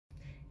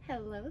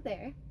Hello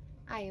there,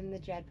 I am the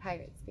Dread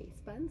Pirate Space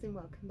Buns and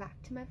welcome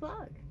back to my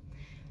vlog.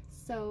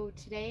 So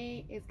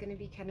today is going to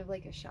be kind of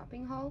like a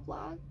shopping haul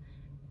vlog,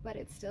 but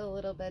it's still a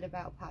little bit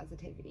about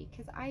positivity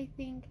because I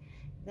think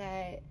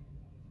that,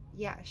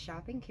 yeah,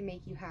 shopping can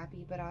make you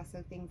happy, but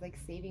also things like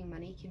saving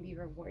money can be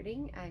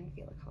rewarding and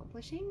feel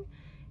accomplishing.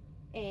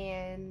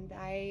 And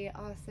I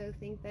also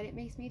think that it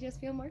makes me just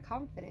feel more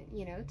confident,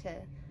 you know, to,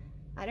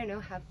 I don't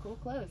know, have cool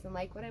clothes and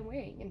like what I'm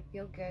wearing and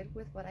feel good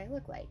with what I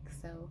look like.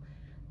 So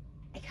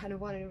I kind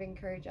of wanted to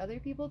encourage other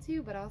people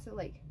too, but also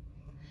like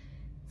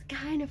it's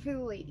kind of for the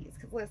ladies,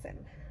 because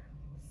listen,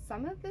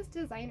 some of this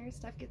designer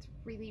stuff gets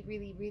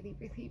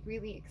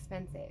really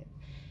expensive,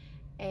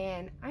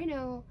 and I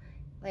know,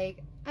 like,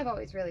 I've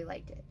always really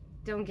liked it,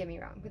 don't get me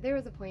wrong, but there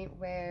was a point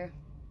where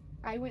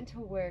I went to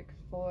work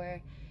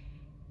for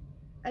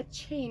a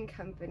chain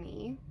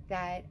company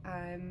that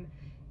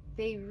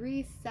they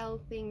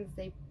resell things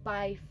they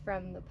buy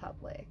from the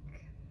public.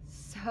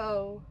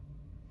 So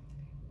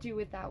do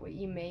with that what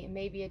you may. It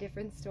may be a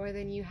different store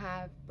than you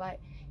have, but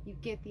you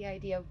get the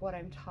idea of what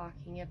I'm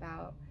talking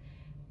about.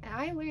 And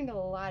I learned a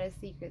lot of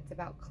secrets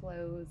about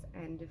clothes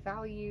and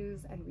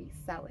values and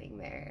reselling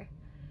there.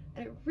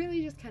 And it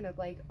really just kind of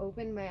like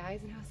opened my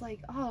eyes, and I was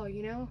like, oh,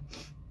 you know.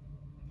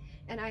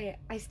 And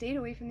I stayed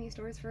away from these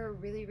stores for a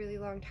really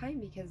long time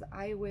because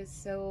I was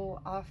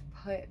so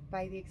off-put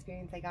by the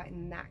experience I got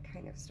in that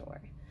kind of store.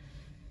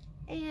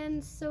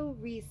 And so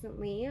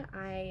recently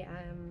I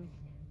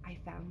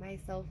found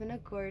myself in a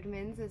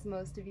Gordmans, as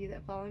most of you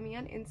that follow me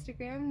on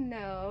Instagram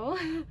know.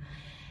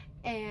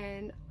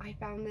 And I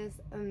found this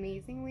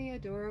amazingly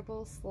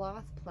adorable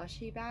sloth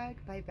plushie bag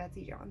by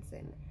Betsy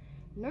Johnson.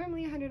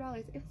 Normally $100,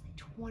 it was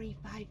like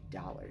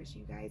 $25,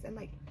 you guys, and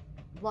like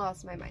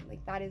lost my mind.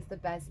 Like, that is the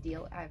best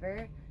deal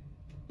ever.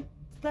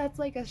 That's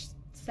like a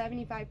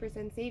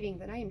 75%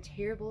 savings, and I am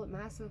terrible at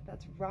math, so if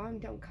that's wrong,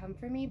 don't come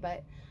for me,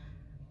 but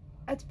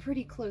that's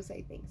pretty close,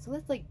 I think. So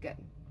that's like good.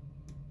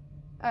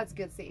 That's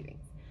good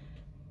savings.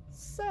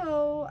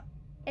 So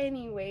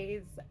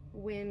anyways,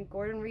 when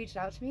Gordon reached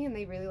out to me and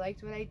they really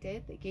liked what I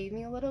did, they gave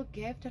me a little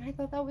gift, and I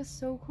thought that was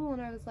so cool.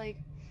 And I was like,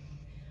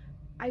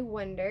 I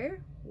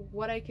wonder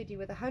what I could do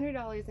with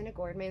 $100 in a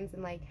Gordmans,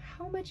 and like,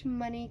 how much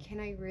money can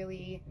I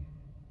really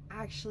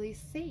actually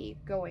save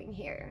going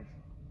here?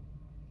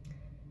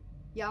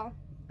 Y'all,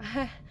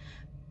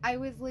 I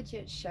was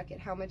legit shook at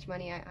how much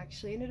money I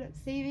actually ended up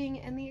saving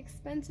and the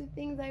expensive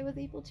things I was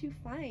able to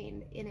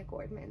find in a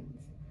Gordmans.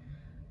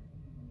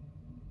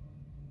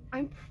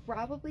 I'm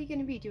probably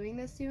going to be doing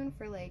this soon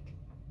for like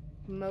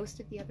most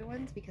of the other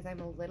ones because I'm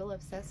a little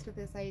obsessed with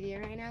this idea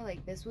right now.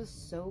 Like, this was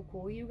so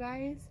cool, you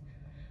guys.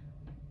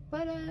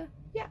 But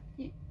yeah,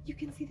 you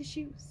can see the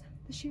shoes.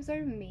 The shoes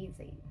are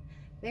amazing.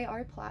 They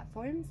are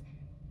platforms.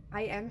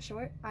 I am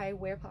short. I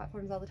wear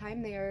platforms all the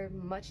time. They are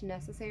much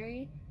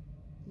necessary.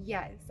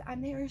 Yes,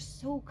 and they are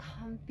so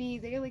comfy.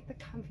 They are like the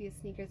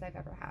comfiest sneakers I've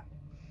ever had.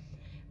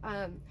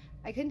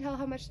 I couldn't tell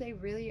how much they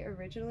really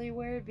originally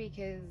were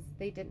because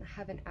they didn't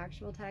have an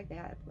actual tag. They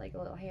had like a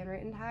little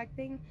handwritten tag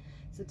thing,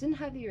 so it didn't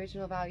have the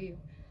original value.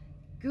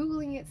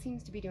 Googling it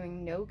seems to be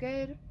doing no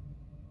good,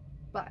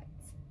 but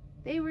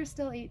they were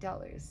still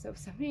 $8. So if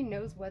somebody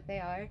knows what they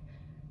are,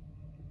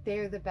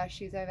 they're the best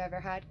shoes I've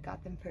ever had.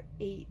 Got them for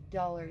 $8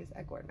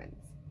 at Gordmans.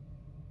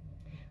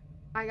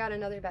 I got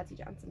another Betsy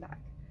Johnson bag.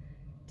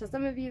 To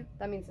some of you,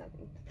 that means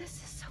nothing. But this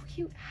is so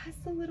cute. It has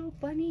the little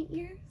bunny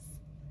ears.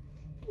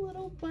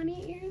 Little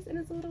bunny ears in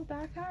its little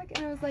backpack,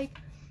 and I was like,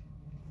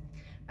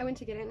 I went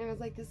to get it and I was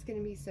like, this is gonna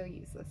be so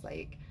useless.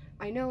 Like,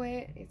 I know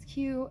it's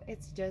cute,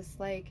 it's just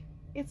like,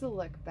 it's a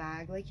look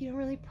bag. Like, you don't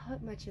really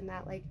put much in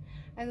that. Like,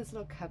 I have this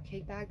little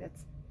cupcake bag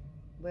that's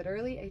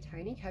literally a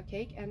tiny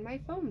cupcake, and my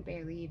phone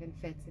barely even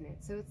fits in it.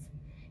 So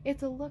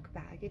it's a look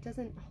bag. It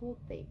doesn't hold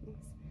things.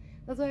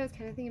 That's why I was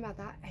kind of thinking about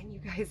that. And you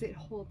guys, it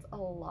holds a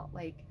lot.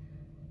 Like,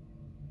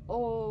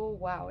 oh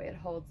wow, it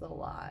holds a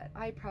lot.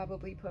 I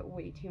probably put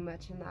way too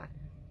much in that.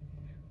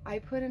 I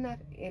put enough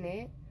in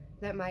it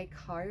that my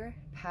car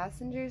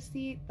passenger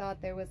seat thought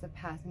there was a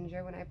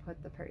passenger when I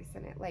put the purse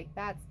in it. Like,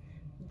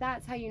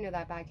 that's how you know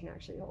that bag can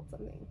actually hold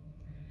something.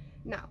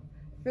 Now,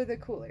 for the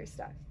cooler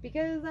stuff,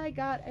 because I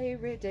got a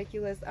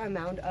ridiculous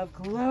amount of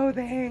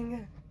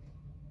clothing.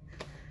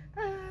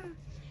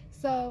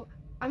 So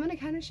I'm gonna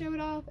kind of show it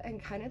off and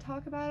kind of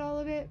talk about all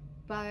of it,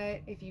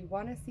 but if you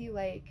want to see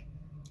like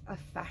a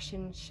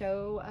fashion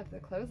show of the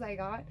clothes I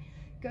got,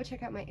 go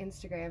check out my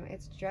Instagram.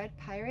 It's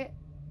DreadPirate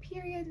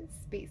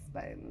Space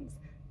Buns.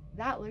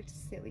 That looked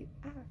silly,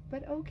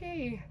 but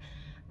okay.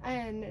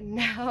 And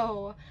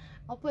now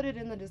I'll put it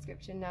in the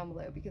description down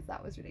below because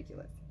that was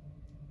ridiculous.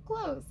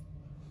 Clothes.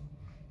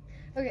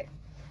 Okay,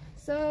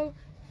 so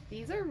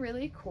these are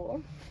really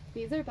cool.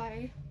 These are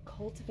by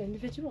Cult of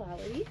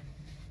Individuality,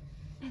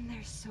 and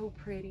they're so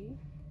pretty.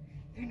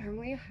 They're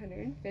normally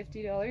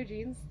 $150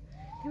 jeans.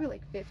 They were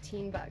like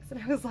 15 bucks,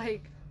 and I was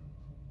like,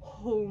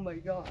 oh my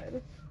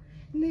god.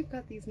 And they've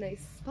got these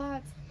nice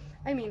spots.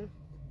 I mean,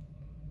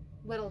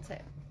 little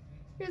tip,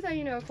 here's how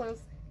you know clothes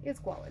is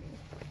quality.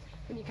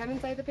 When you come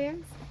inside the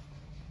pants,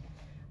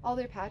 all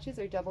their patches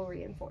are double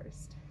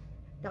reinforced.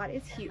 That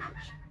is huge.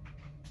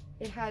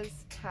 It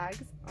has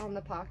tags on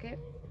the pocket.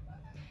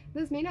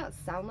 This may not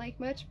sound like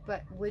much,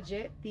 but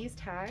legit, these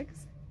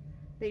tags,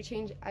 they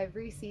change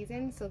every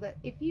season so that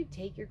if you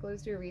take your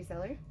clothes to a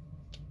reseller,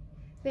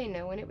 they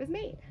know when it was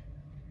made.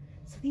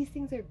 So these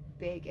things are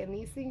big, and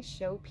these things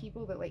show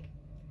people that, like,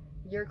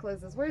 your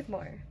clothes is worth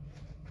more.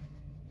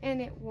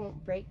 And it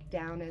won't break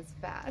down as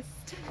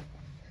fast.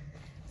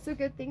 So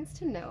good things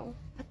to know.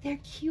 But they're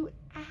cute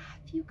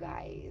AF, you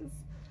guys.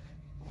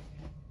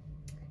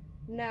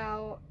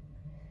 Now,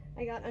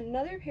 I got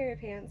another pair of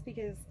pants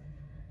because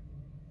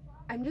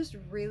I'm just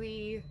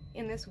really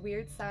in this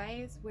weird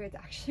size where it's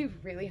actually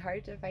really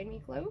hard to find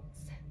me clothes.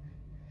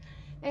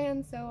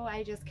 And so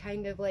I just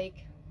kind of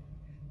like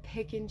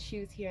pick and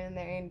choose here and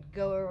there and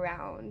go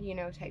around, you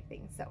know, type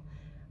thing. So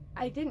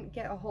I didn't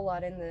get a whole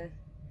lot in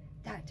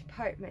that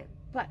department,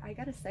 but I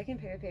got a second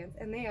pair of pants,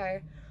 and they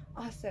are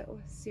also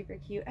super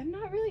cute. I'm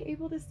not really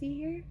able to see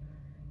here,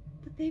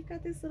 but they've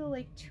got this little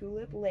like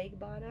tulip leg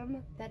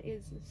bottom that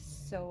is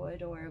so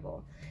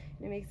adorable.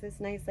 And it makes this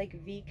nice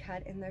like V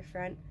cut in the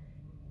front.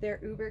 They're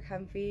uber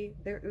comfy,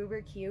 they're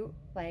uber cute.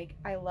 Like,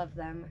 I love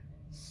them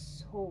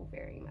so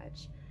very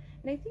much.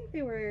 And I think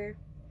they were,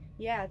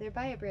 yeah, they're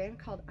by a brand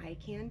called Eye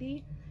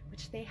Candy,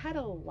 which they had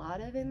a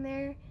lot of in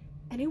there,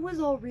 and it was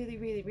all really,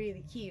 really,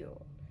 really cute.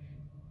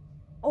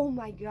 Oh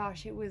my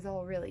gosh, it was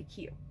all really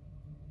cute.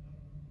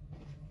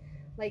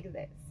 Like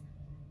this.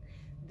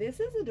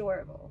 This is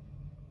adorable.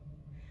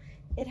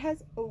 It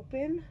has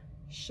open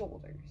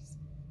shoulders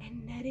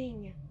and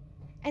netting.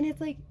 And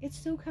it's like, it's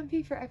so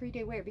comfy for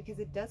everyday wear because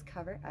it does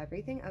cover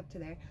everything up to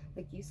there.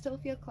 Like, you still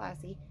feel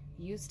classy,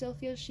 you still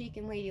feel chic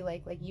and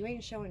ladylike, like you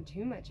ain't showing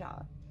too much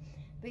off.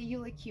 But you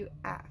look cute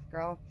AF,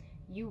 girl.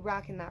 You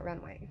rocking that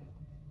runway.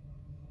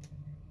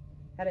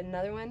 Got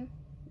another one.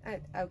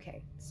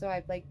 Okay, so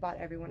I've like bought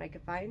every one I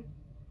could find.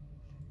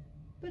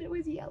 But it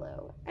was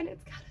yellow, and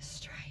it's got a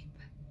stripe.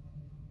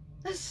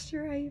 A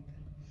stripe.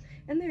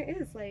 And there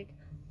is like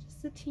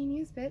just the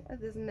teeniest bit of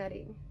this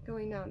netting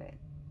going down it.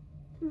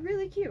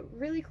 Really cute,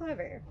 really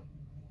clever.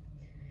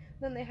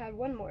 Then they had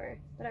one more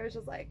that I was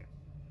just like,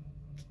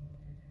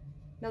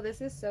 now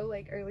this is so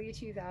like early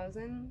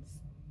 2000s,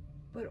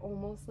 but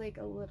almost like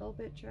a little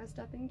bit dressed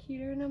up and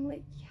cuter, and I'm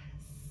like,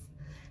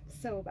 yes,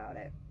 so about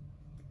it.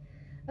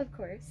 Of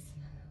course,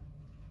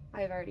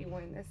 I've already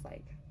worn this,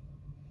 like,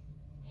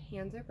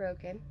 hands are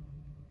broken.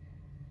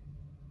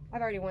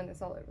 I've already worn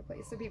this all over the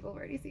place, so people have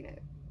already seen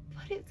it,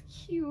 but it's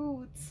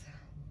cute.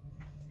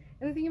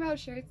 And the thing about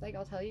shirts, like,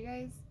 I'll tell you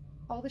guys,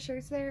 all the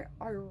shirts there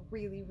are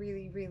really,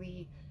 really,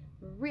 really,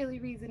 really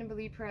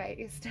reasonably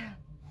priced.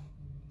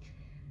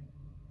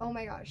 Oh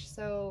my gosh,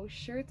 so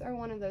shirts are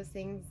one of those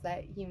things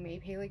that you may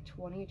pay like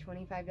 $20,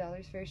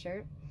 $25 for a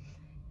shirt.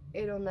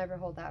 It'll never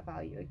hold that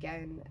value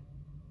again.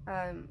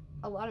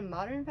 A lot of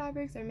modern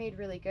fabrics are made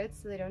really good,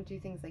 so they don't do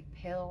things like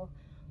pill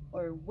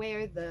or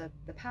wear the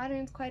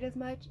patterns quite as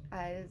much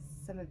as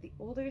some of the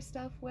older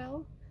stuff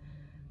will.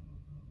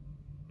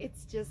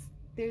 It's just,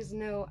 there's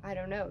no, I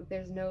don't know,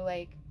 there's no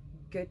like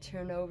good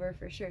turnover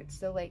for shirts.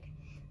 So like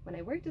when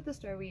I worked at the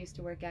store we used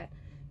to work at,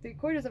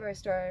 3/4 of our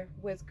store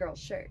was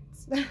girls'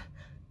 shirts.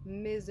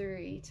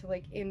 Misery to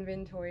like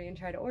inventory and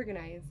try to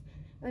organize.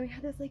 And we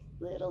had this like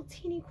little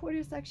teeny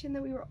quarter section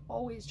that we were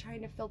always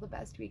trying to fill the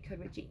best we could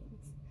with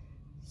jeans.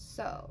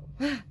 So,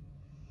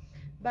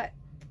 but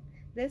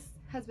this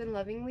has been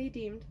lovingly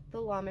deemed the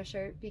llama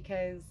shirt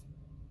because,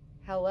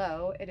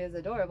 hello, it is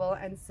adorable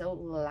and so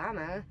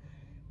llama.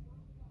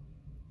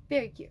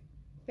 Very cute.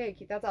 Very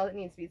cute. That's all that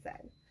needs to be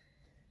said.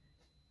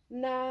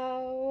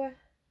 Now,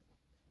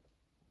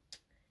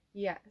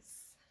 yes,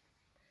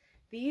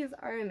 these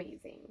are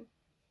amazing.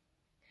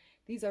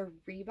 These are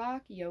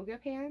Reebok yoga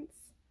pants.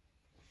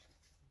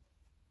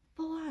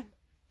 Full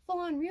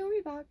on real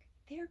Reebok.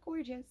 They're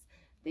gorgeous.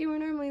 They were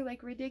normally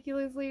like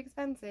ridiculously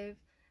expensive.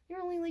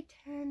 They're only like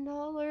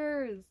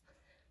 $10.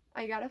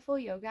 I got a full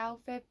yoga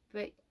outfit,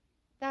 but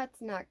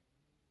that's not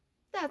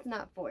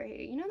for here.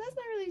 You know, that's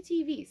not really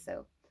TV,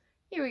 so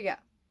here we go.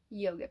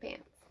 Yoga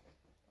pants.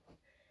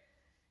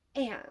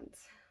 And,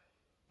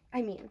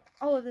 I mean,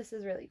 all of this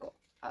is really cool.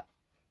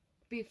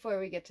 Before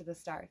we get to the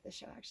star of the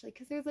show, actually,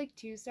 because there's like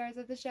 2 stars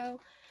of the show,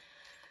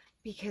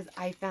 because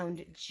I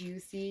found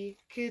juicy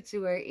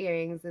couture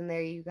earrings in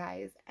there, you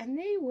guys, and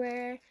they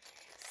were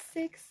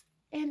 $6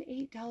 and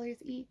 $8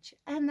 each,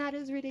 and that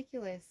is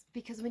ridiculous,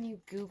 because when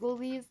you Google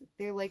these,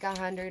 they're like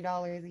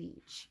 $100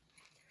 each.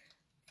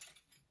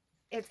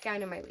 It's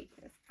kind of my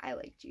weakness. I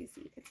like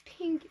juicy. It's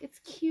pink, it's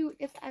cute,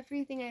 it's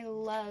everything I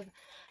love.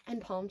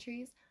 And palm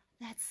trees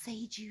that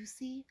say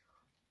juicy,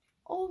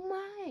 oh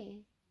my.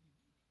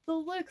 The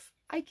looks,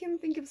 I can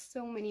think of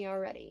so many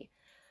already.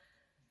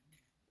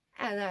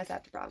 And that's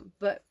not the problem.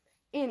 But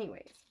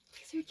anyways,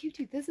 these are cute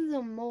too. This is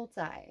a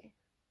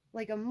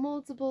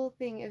multiple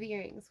thing of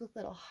earrings with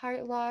little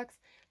heart locks,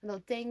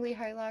 little dangly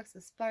heart locks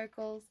with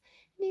sparkles,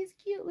 and these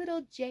cute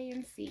little J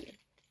and C.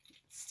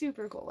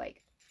 Super cool,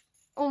 like,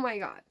 oh my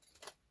god.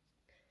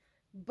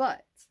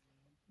 But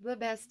the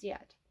best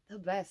yet, the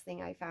best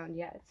thing I found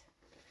yet,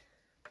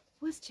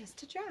 was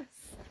just a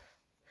dress.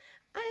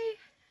 I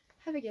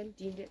have again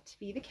deemed it to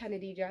be the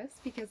Kennedy dress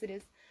because it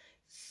is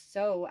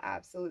so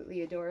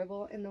absolutely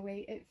adorable in the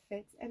way it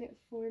fits and it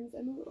forms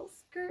and the little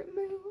skirt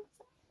moves.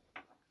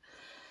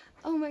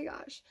 Oh my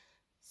gosh.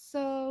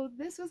 So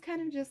this was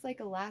kind of just like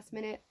a last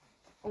minute,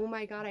 oh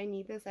my god, I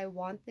need this, I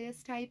want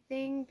this type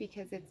thing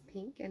because it's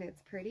pink and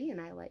it's pretty and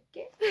I like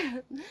it.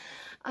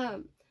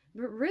 But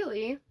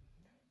really,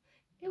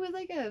 it was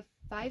like a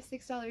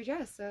 $5-6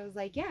 dress. So I was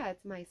like, yeah,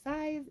 it's my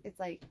size. It's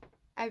like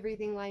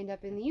everything lined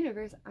up in the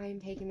universe. I'm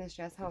taking this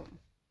dress home.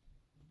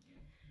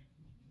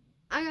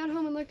 I got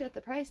home and looked at the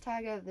price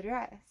tag of the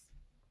dress.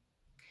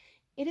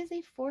 It is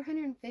a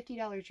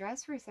 $450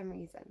 dress for some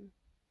reason.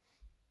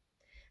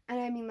 And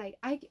I mean, like,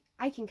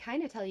 I can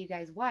kind of tell you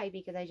guys why,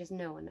 because I just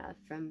know enough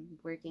from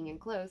working in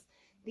clothes.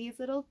 These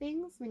little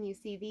things, when you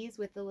see these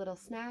with the little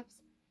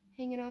snaps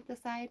hanging off the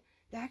side,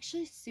 they're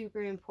actually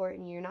super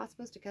important. You're not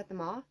supposed to cut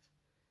them off.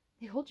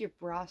 They hold your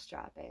bra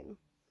strap in.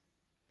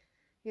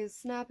 You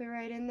just snap it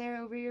right in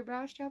there over your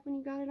bra strap when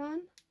you got it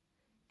on,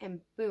 and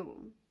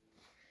boom.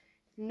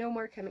 No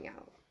more coming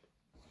out.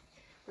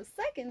 The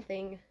second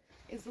thing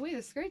is the way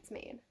the skirt's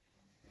made.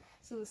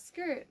 So the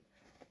skirt,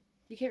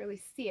 you can't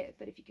really see it,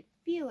 but if you could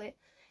feel it,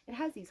 it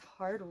has these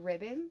hard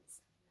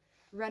ribbons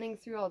running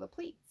through all the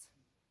pleats.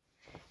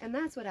 And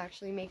that's what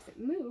actually makes it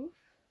move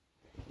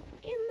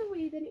in the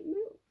way that it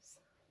moves.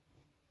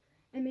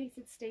 And makes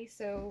it stay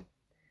so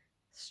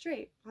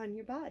straight on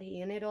your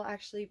body, and it'll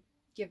actually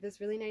give this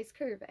really nice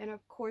curve. And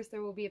of course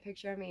there will be a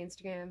picture on my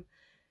Instagram,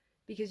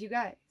 because you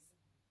guys,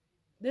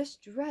 this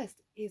dress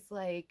is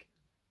like,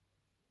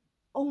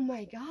 oh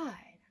my god,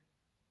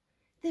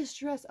 this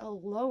dress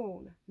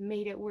alone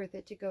made it worth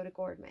it to go to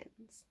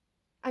Gordmans.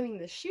 I mean,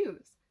 the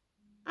shoes,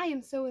 I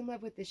am so in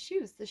love with the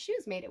shoes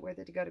made it worth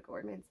it to go to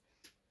Gordmans.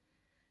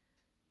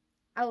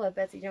 I love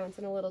Betsy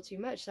Johnson a little too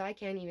much, so I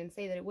can't even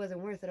say that it wasn't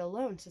worth it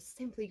alone to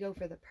simply go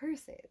for the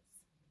purses.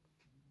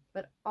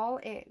 But all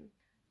in,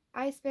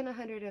 I spent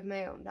 $100 of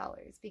my own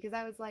dollars because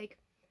I was like,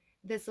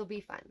 this will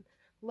be fun.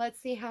 Let's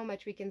see how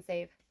much we can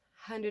save.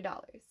 $100.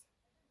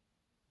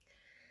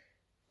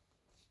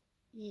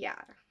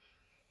 Yeah.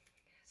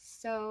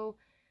 So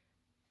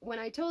when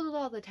I totaled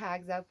all the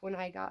tags up when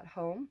I got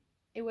home,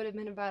 it would have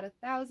been about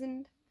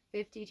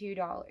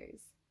 $1,052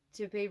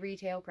 to pay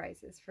retail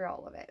prices for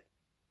all of it.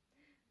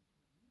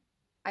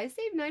 I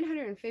saved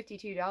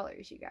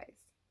 $952, you guys.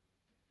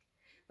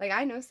 Like,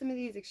 I know some of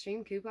these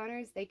extreme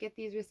couponers, they get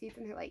these receipts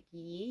and they're like,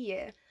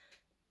 yeah,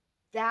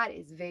 that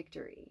is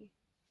victory.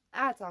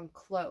 That's on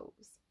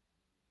clothes.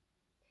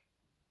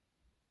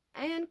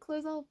 And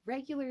clothes I'll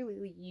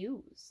regularly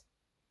use.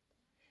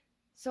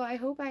 So I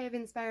hope I have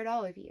inspired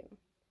all of you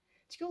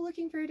to go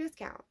looking for a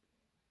discount.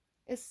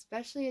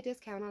 Especially a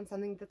discount on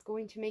something that's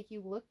going to make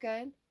you look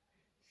good,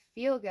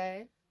 feel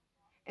good,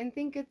 and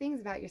think good things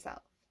about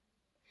yourself.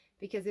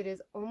 Because it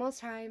is almost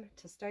time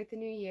to start the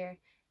new year,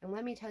 and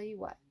let me tell you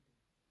what.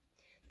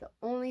 The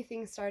only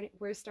thing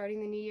we're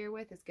starting the new year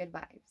with is good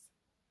vibes.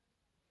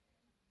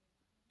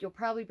 You'll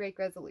probably break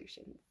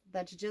resolutions.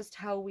 That's just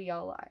how we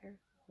all are.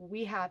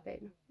 We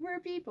happen. We're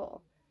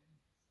people.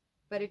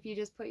 But if you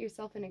just put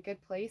yourself in a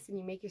good place and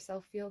you make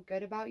yourself feel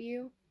good about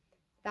you,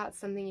 that's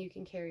something you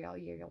can carry all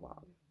year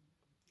long.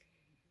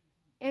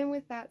 And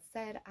with that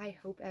said, I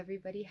hope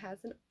everybody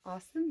has an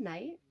awesome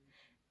night.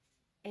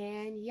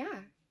 And yeah,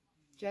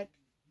 Dread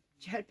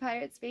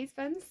Pirate Space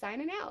Fun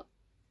signing out.